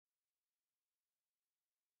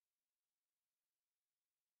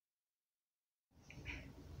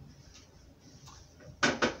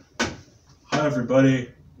Hi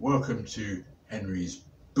everybody, welcome to Henry's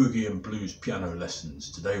Boogie and Blues piano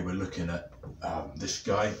lessons. Today we're looking at this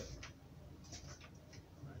guy,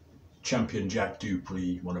 Champion Jack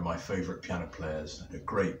Dupree, one of my favourite piano players, a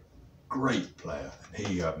great player.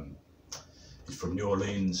 He's from New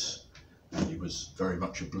Orleans and he was very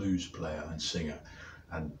much a blues player and singer,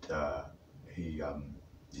 and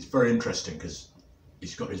he's very interesting because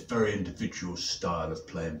he's got his very individual style of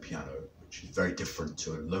playing piano, which is very different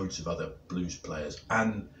to loads of other blues players,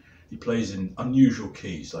 and he plays in unusual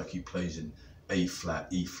keys, like he plays in A flat,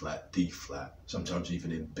 E flat, D flat, sometimes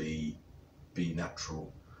even in B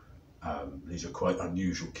natural. These are quite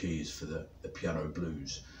unusual keys for the piano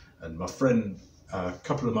blues. And my friend, a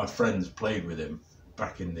couple of my friends played with him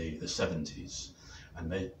back in the 70s, and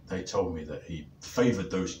they told me that he favoured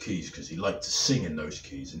those keys because he liked to sing in those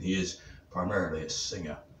keys, and he is primarily a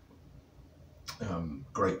singer.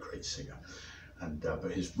 Great singer, and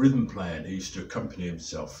but his rhythm playing, he used to accompany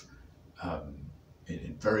himself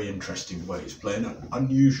in very interesting ways, playing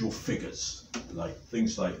unusual figures, like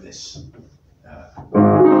things like this,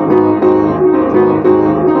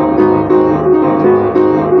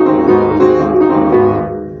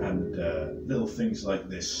 and little things like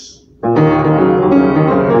this.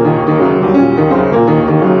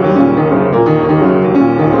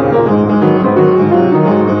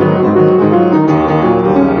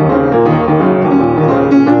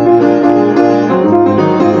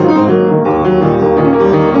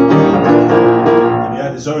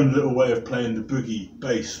 His own little way of playing the boogie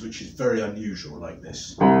bass, which is very unusual, like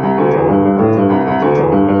this.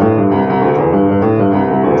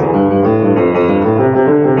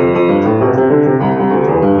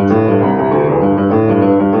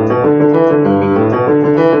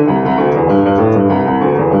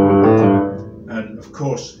 And of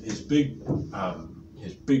course, his big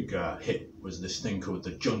hit was this thing called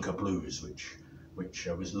the Junker Blues, which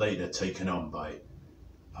was later taken on by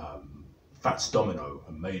Fats Domino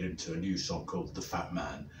and made into a new song called The Fat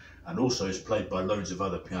Man, and also is played by loads of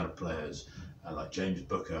other piano players like James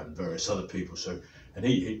Booker and various other people. So, and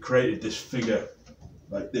he created this figure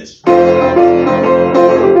like this.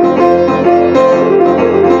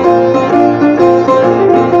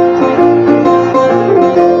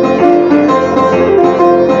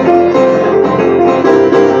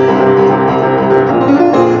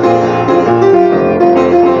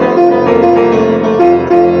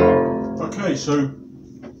 So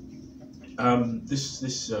this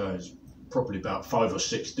is probably about 5 or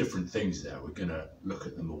 6 different things there. We're going to look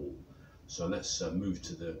at them all. So let's move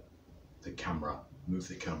to the camera. Move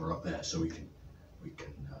the camera up there so we can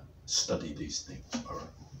study these things. All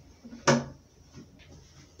right.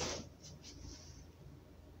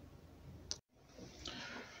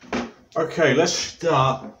 Okay, let's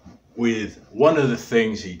start with one of the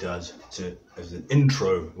things he does as an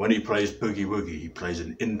intro. When he plays Boogie Woogie, he plays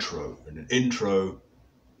an intro, and an intro,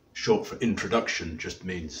 short for introduction, just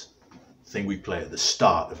means the thing we play at the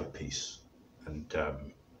start of a piece. And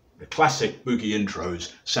the classic boogie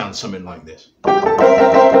intros sound something like this. And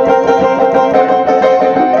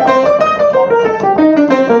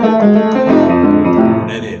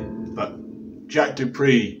then in. But Jack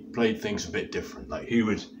Dupree played things a bit different. Like he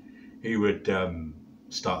would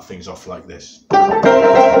start things off like this.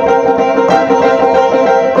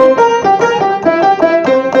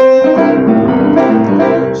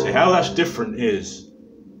 See how that's different is,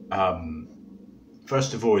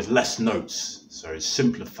 first of all, is less notes, so it's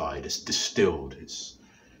simplified, it's distilled, it's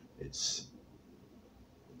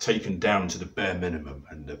taken down to the bare minimum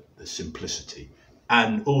and the simplicity.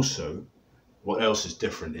 And also, what else is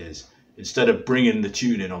different is, instead of bringing the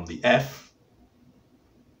tune in on the F,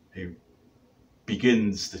 he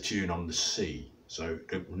begins the tune on the C. So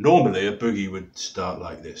normally a boogie would start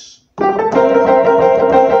like this. And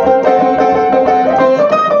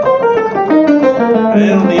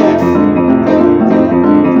then on the F.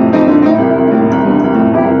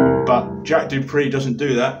 But Jack Dupree doesn't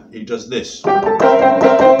do that, he does this. And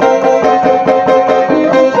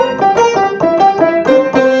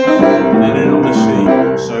then on the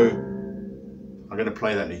C. So I'm going to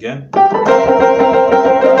play that again.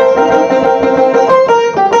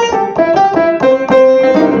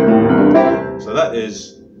 So that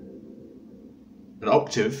is an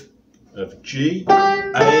octave of G, A,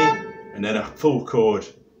 and then a full chord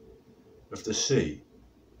of the C.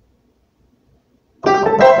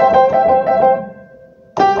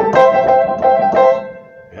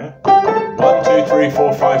 Yeah? 1, 2, 3,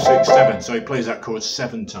 4, 5, 6, 7. So he plays that chord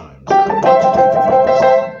 7 times. 1, 2, 3, 4, 5,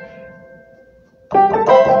 6.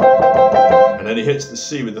 And then he hits the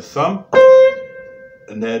C with the thumb,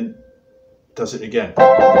 and then does it again.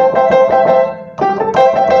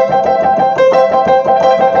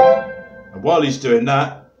 And while he's doing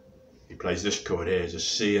that, he plays this chord here as a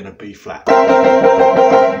C and a B flat.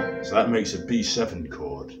 So that makes a B7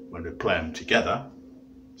 chord when we play them together.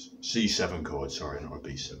 C7 chord, sorry, not a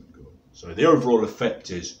B7 chord. So the overall effect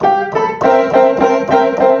is then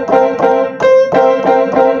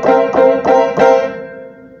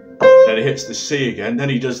it hits the C again, then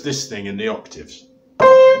he does this thing in the octaves.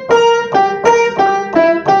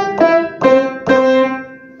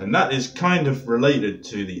 And that is kind of related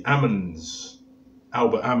to the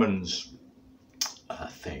Albert Ammons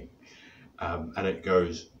thing. And it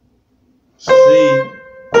goes C,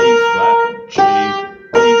 B flat, G,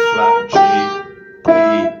 B flat, G, B,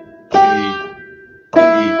 G, B,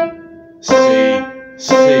 C,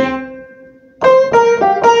 C.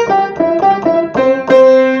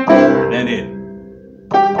 And then in.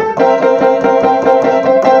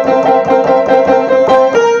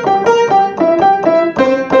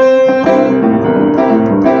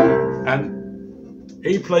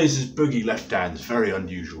 He plays his boogie left hands very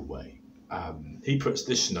unusual way. He puts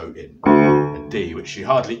this note in, a D, which you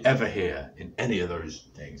hardly ever hear in any of those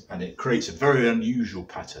things, and it creates a very unusual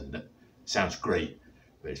pattern that sounds great,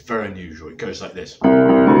 but it's very unusual. It goes like this.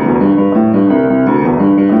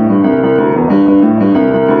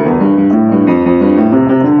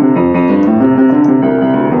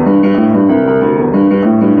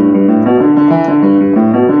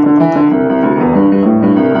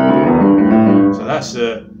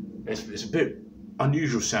 It's a bit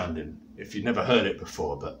unusual sounding if you've never heard it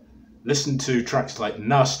before, but listen to tracks like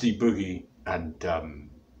Nasty Boogie and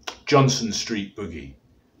Johnson Street Boogie,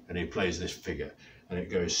 and he plays this figure, and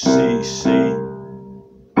it goes C, C,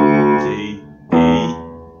 D, E,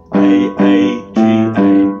 A, G, A,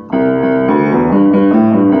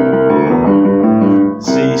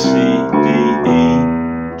 C, C, D, E,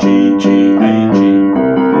 G, G, A, G.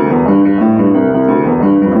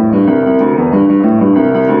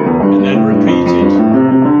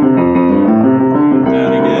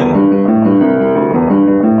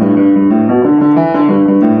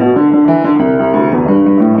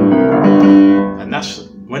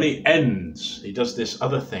 When he ends, he does this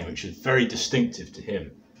other thing which is very distinctive to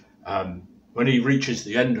him. When he reaches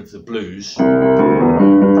the end of the blues, he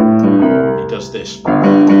does this,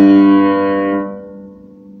 and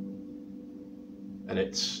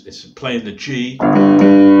it's playing the G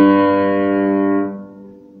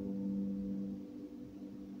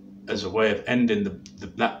as a way of ending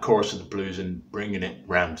that chorus of the blues and bringing it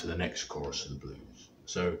round to the next chorus of the blues.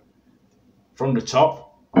 So from the top.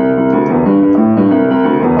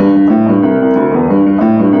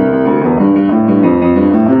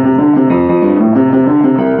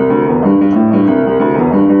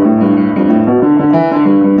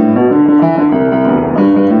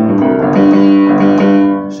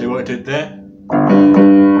 Did there.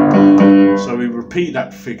 So we repeat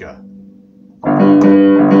that figure.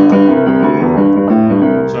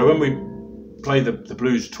 So when we play the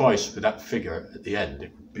blues twice with that figure at the end,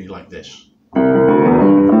 it would be like this.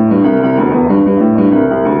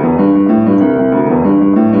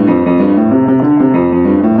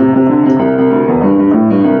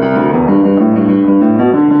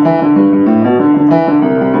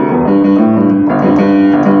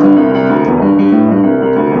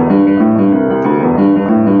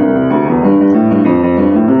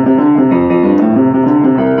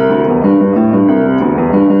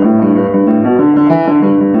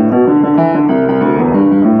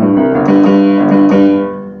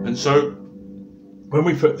 So when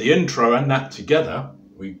we put the intro and that together,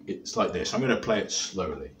 it's like this. I'm going to play it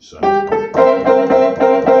slowly. So.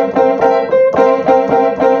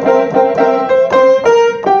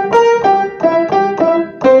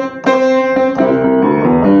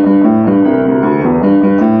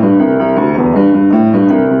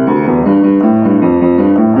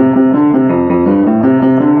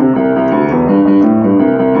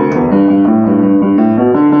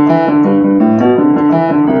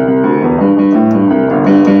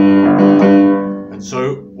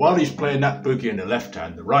 While he's playing that boogie in the left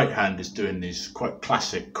hand, the right hand is doing these quite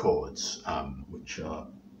classic chords, which are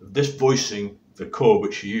this voicing, the chord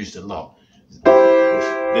which he used a lot,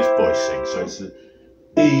 this voicing. So it's the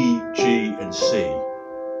E, G and C,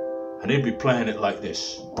 and he'd be playing it like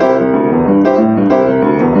this.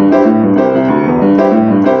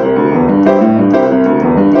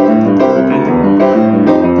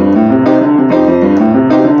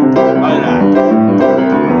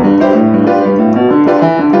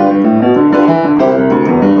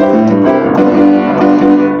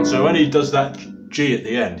 Does that G at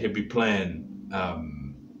the end, he'll be playing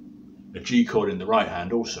a G chord in the right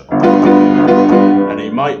hand also. And he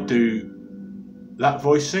might do that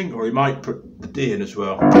voicing, or he might put the D in as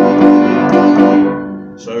well.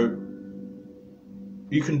 So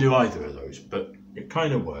you can do either of those, but it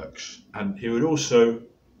kind of works. And he would also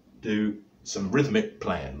do some rhythmic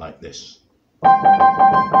playing like this.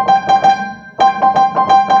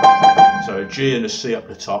 So a G and a C up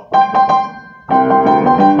the top. Up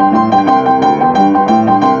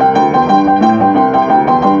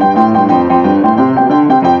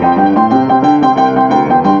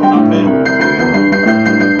in.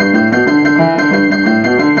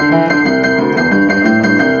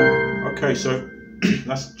 Okay, so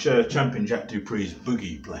that's Champion Jack Dupree's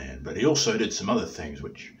boogie playing, but he also did some other things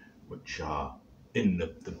which are in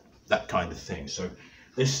that kind of thing. So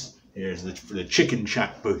this here is the chicken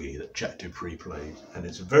shack boogie that Jack Dupree played, and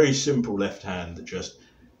it's a very simple left hand that just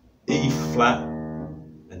E flat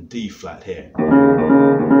and D flat here.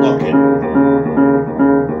 Lock it.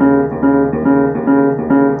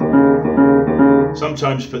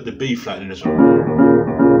 Sometimes put the B flat in as well.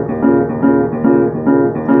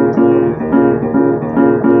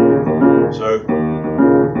 So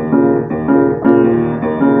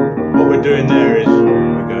what we're doing there is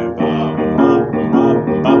we're going ba, ba, ba,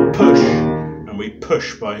 ba, push, and we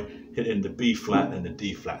push by hitting the B flat and the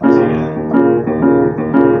D flat together.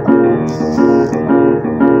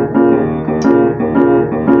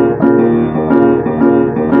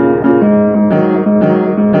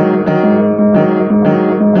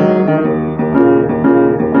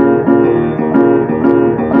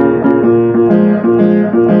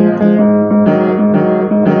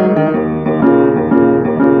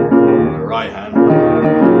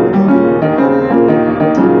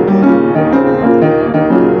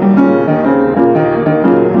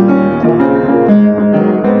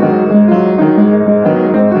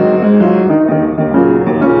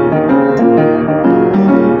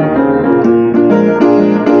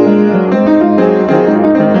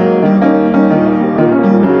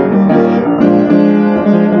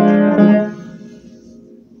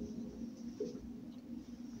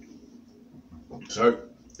 So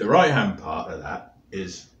the right hand part of that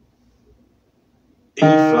is E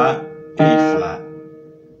flat,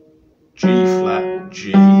 G flat,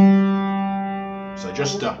 G. So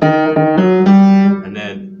just up, and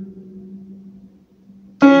then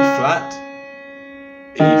D flat,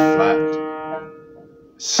 E flat,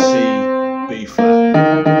 C, B flat.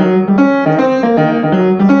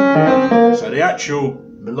 So the actual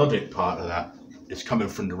melodic part of that is coming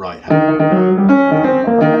from the right hand.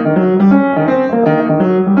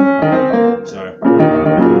 So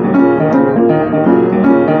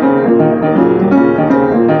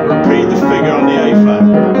repeat the figure on the A flat.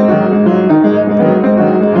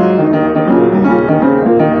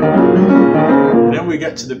 And then we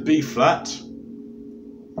get to the B flat.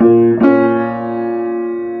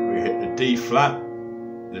 We hit the D flat,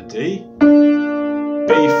 the D,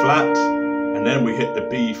 B flat, and then we hit the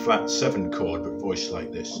B flat 7 chord, but voiced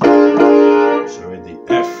like this. So in the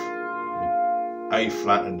F, the A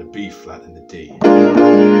flat, and the B flat, and the D. Then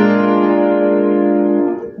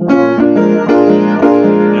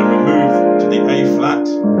we move to the A flat.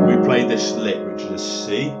 We play this lick, which is a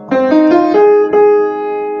C,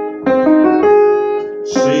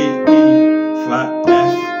 C, E flat,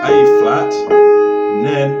 F, A flat, and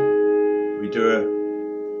then we do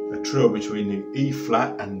a trill between the E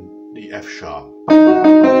flat and the F sharp,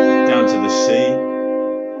 down to the C,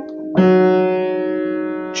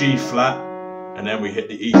 G flat, and then we hit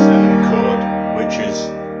the E7 chord, which is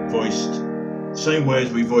voiced same way as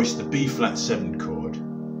we voiced the B flat 7 chord.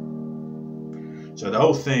 So the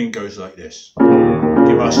whole thing goes like this.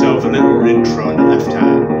 Give ourselves a little intro on the left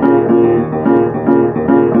hand.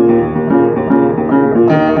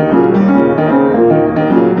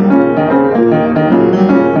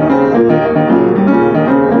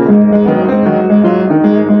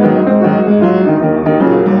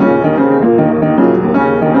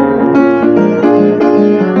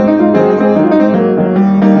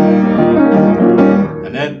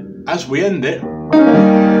 As we end it, we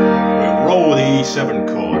roll the E7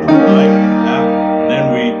 chord like that, and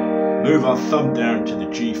then we move our thumb down to the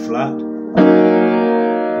G flat,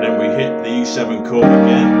 and then we hit the E7 chord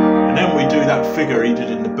again, and then we do that figure he did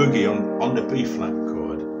in the boogie on the B flat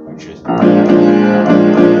chord, which is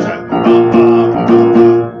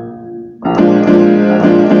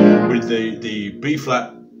with the B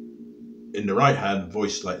flat in the right hand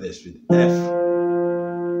voiced like this with F,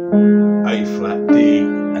 A flat, D,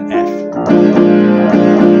 and F.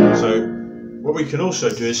 So what we can also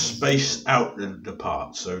do is space out the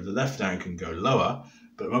parts. So the left hand can go lower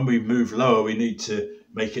But when we move lower, we need to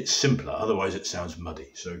make it simpler, otherwise it sounds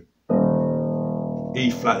muddy. So E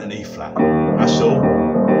flat and E flat. That's all.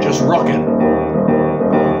 Just rocking.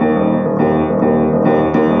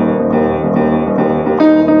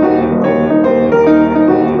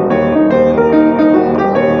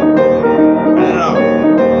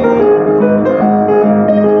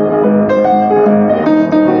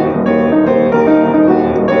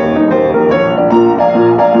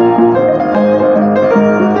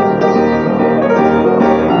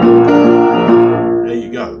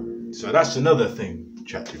 So that's another thing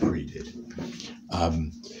Jack Dupree did.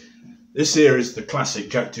 This here is the classic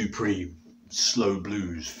Jack Dupree slow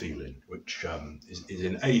blues feeling, which is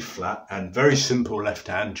in A flat and very simple left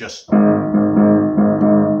hand, just like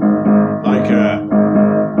a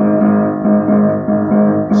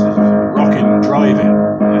rocking, driving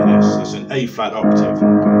like this. It's an A flat octave.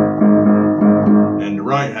 And the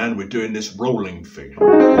right hand, we're doing this rolling thing.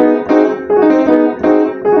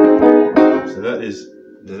 So that is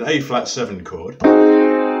the A flat 7 chord,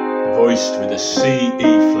 voiced with a C,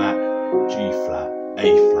 E flat, G flat,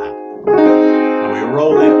 A flat. And we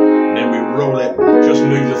roll it, and then we roll it, just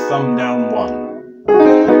move the thumb down 1.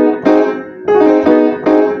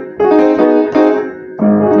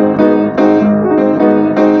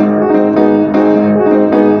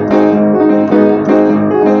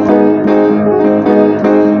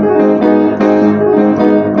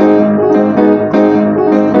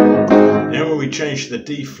 Change to the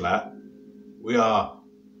D flat, we are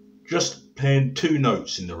just playing 2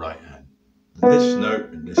 notes in the right hand. This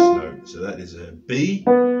note and this note. So that is a B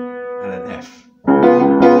and an F. We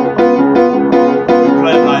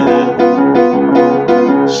play it like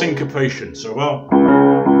that. Syncopation. So while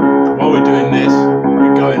we're doing this,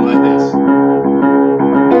 we're going like this.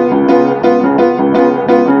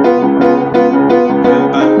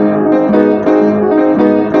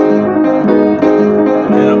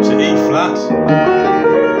 And then up to E flat.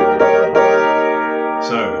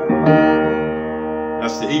 So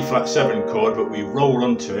that's the E flat 7 chord, but we roll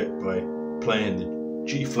onto it by playing the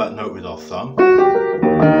G flat note with our thumb. And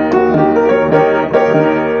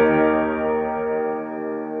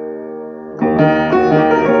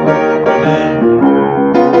then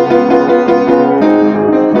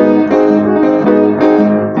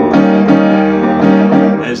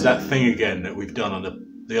there's that thing again that we've done on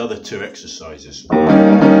the other 2 exercises.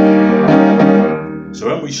 So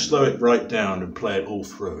when we slow it right down and play it all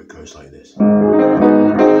through, it goes like this.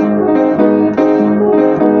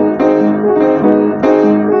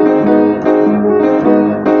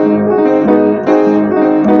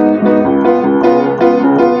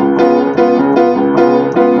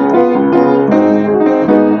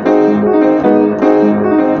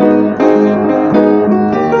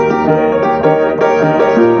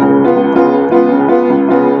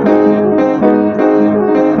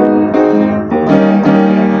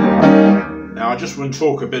 I just want to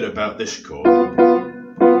talk a bit about this chord.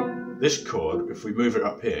 This chord, if we move it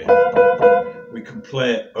up here, we can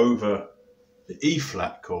play it over the E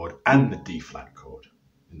flat chord and the D flat chord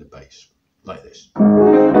in the bass, like this. So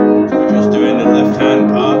we're just doing the left hand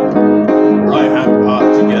part, right hand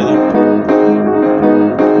part together.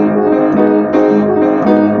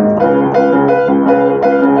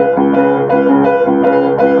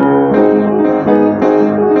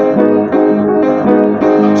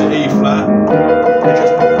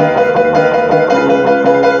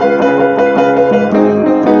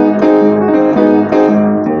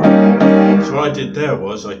 There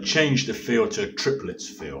was, I changed the feel to a triplets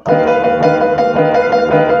feel.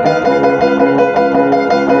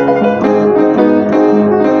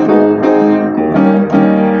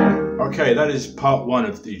 Okay, that is part 1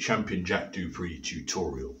 of the Champion Jack Dupree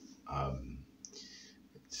tutorial.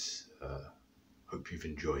 Hope you've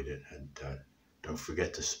enjoyed it, and don't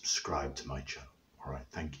forget to subscribe to my channel. Alright,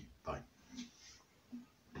 thank you. Bye.